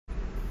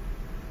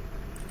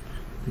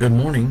Good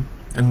morning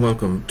and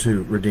welcome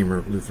to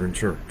Redeemer Lutheran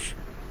Church.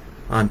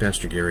 I'm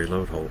Pastor Gary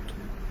Lodeholt.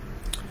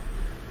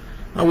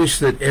 I wish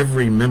that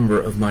every member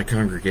of my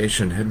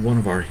congregation had one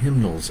of our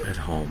hymnals at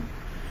home,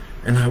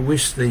 and I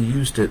wish they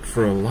used it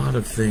for a lot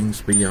of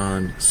things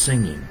beyond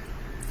singing.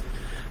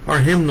 Our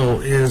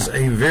hymnal is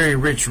a very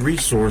rich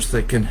resource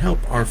that can help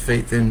our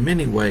faith in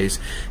many ways,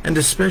 and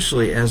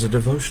especially as a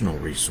devotional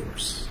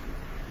resource.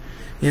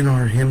 In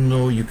our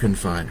hymnal, you can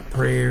find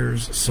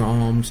prayers,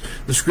 psalms,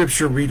 the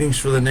scripture readings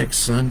for the next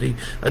Sunday,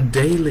 a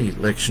daily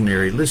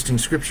lectionary listing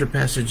scripture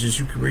passages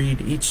you can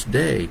read each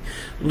day,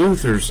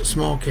 Luther's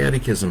small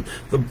catechism,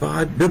 the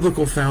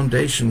biblical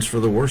foundations for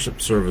the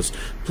worship service,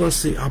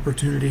 plus the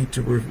opportunity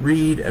to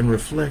read and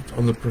reflect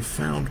on the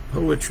profound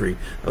poetry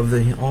of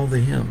all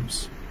the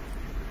hymns.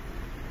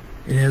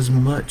 It has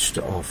much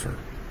to offer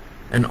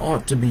and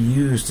ought to be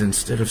used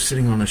instead of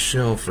sitting on a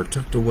shelf or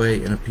tucked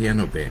away in a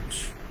piano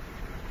bench.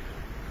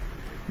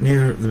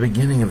 Near the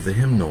beginning of the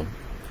hymnal,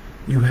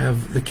 you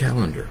have the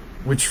calendar,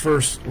 which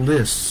first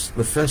lists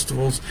the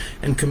festivals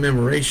and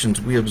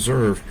commemorations we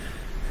observe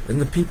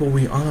and the people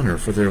we honor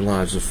for their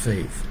lives of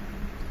faith.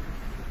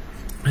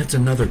 That's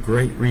another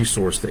great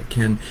resource that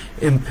can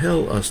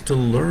impel us to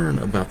learn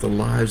about the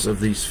lives of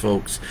these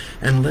folks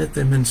and let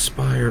them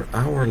inspire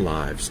our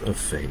lives of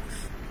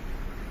faith.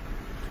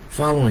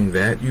 Following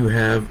that, you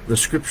have the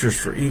scriptures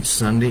for each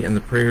Sunday and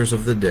the prayers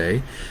of the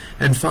day,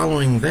 and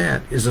following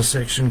that is a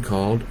section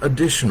called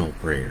Additional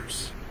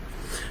Prayers.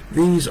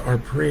 These are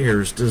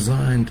prayers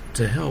designed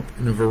to help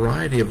in a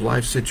variety of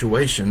life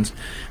situations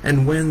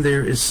and when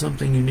there is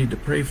something you need to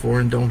pray for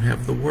and don't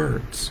have the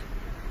words.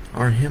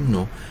 Our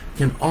hymnal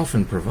can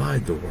often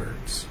provide the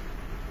words.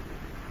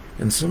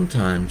 And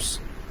sometimes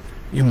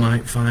you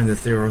might find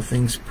that there are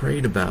things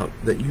prayed about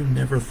that you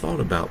never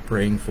thought about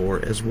praying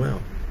for as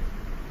well.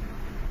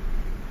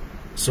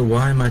 So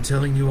why am I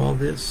telling you all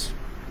this?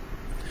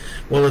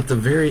 Well, at the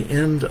very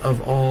end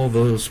of all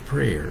those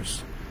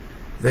prayers,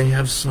 they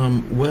have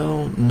some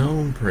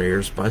well-known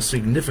prayers by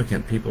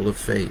significant people of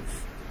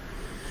faith.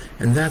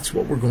 And that's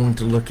what we're going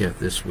to look at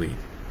this week.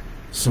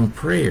 Some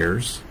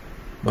prayers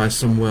by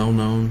some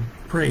well-known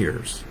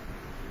prayers.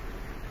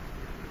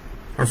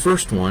 Our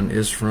first one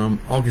is from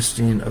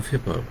Augustine of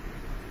Hippo.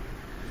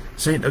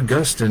 St.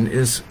 Augustine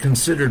is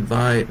considered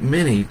by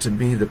many to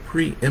be the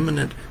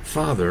preeminent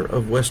father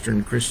of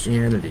Western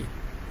Christianity.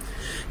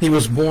 He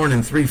was born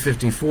in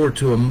 354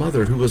 to a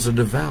mother who was a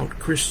devout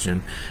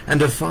Christian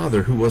and a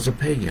father who was a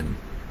pagan.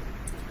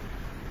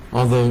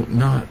 Although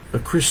not a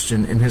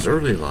Christian in his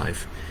early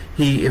life,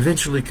 he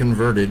eventually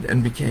converted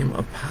and became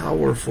a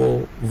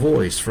powerful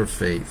voice for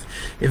faith,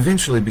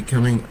 eventually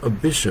becoming a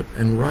bishop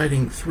and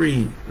writing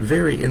 3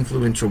 very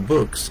influential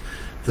books,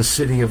 The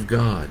City of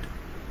God,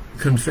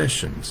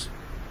 Confessions,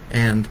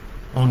 and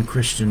On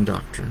Christian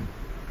Doctrine.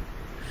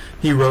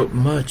 He wrote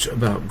much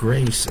about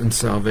grace and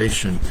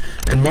salvation,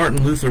 and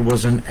Martin Luther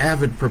was an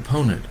avid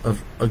proponent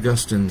of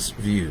Augustine's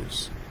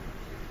views.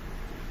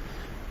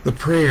 The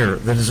prayer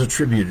that is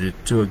attributed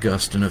to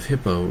Augustine of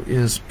Hippo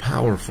is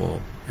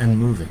powerful and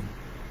moving.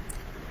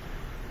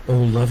 O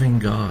loving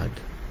God,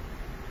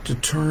 to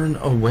turn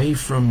away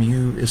from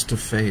you is to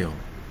fail.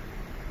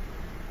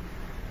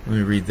 Let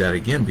me read that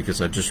again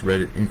because I just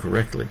read it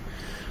incorrectly.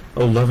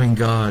 O loving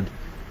God,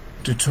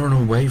 to turn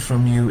away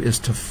from you is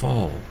to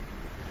fall.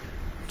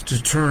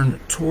 To turn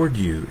toward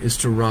you is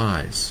to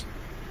rise,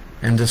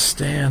 and to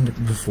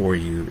stand before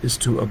you is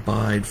to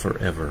abide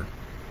forever.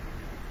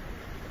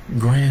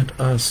 Grant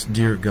us,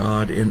 dear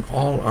God, in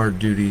all our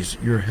duties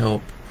your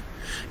help,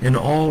 in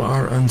all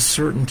our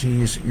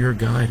uncertainties your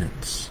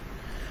guidance,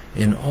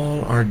 in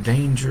all our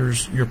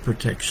dangers your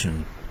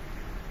protection,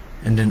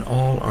 and in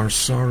all our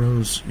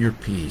sorrows your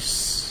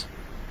peace.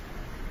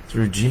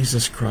 Through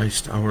Jesus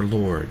Christ our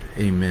Lord.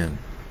 Amen.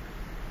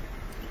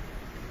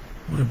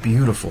 What a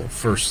beautiful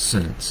first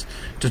sentence.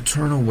 To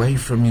turn away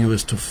from you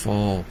is to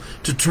fall.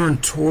 To turn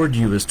toward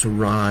you is to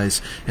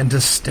rise. And to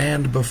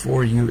stand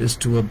before you is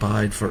to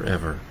abide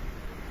forever.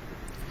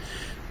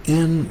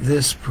 In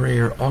this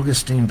prayer,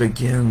 Augustine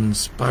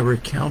begins by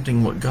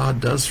recounting what God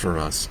does for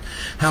us,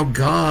 how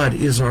God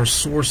is our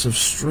source of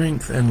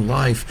strength and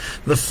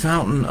life, the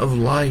fountain of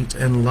light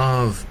and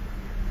love,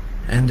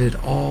 and it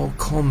all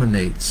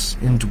culminates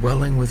in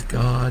dwelling with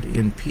God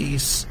in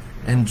peace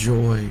and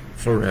joy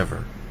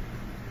forever.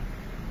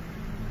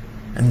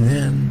 And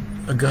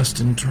then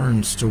Augustine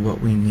turns to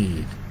what we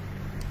need.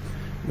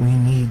 We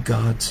need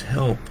God's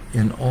help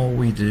in all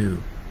we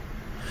do.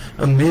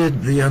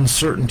 Amid the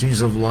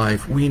uncertainties of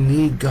life, we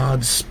need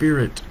God's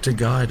Spirit to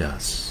guide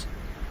us.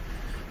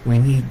 We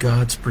need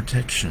God's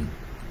protection.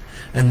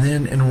 And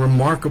then, in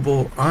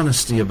remarkable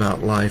honesty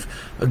about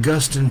life,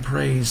 Augustine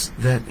prays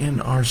that in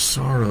our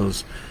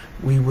sorrows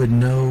we would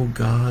know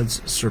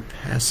God's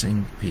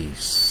surpassing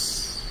peace.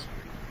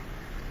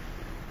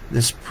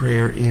 This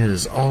prayer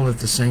is, all at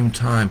the same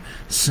time,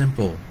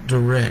 simple,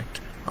 direct,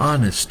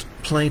 honest,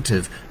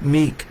 plaintive,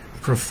 meek,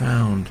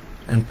 profound,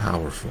 and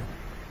powerful.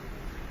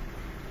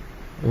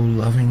 O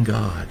loving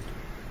God,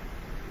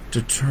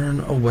 to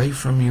turn away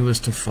from you is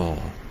to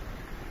fall.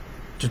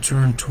 To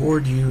turn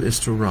toward you is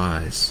to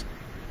rise,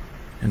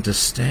 and to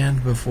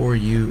stand before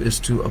you is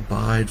to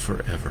abide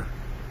forever.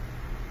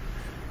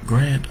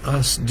 Grant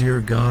us,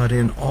 dear God,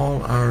 in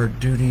all our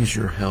duties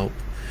your help,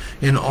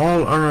 in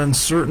all our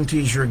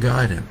uncertainties your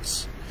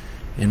guidance,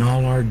 in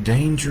all our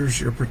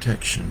dangers your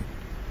protection,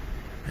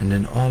 and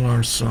in all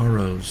our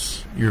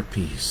sorrows your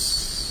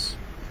peace.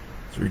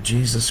 Through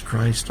Jesus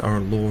Christ our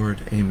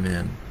Lord,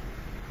 amen.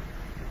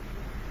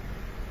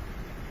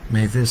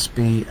 May this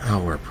be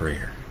our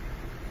prayer.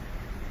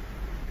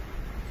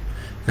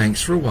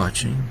 Thanks for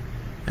watching,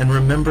 and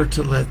remember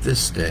to let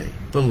this day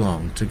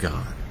belong to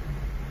God.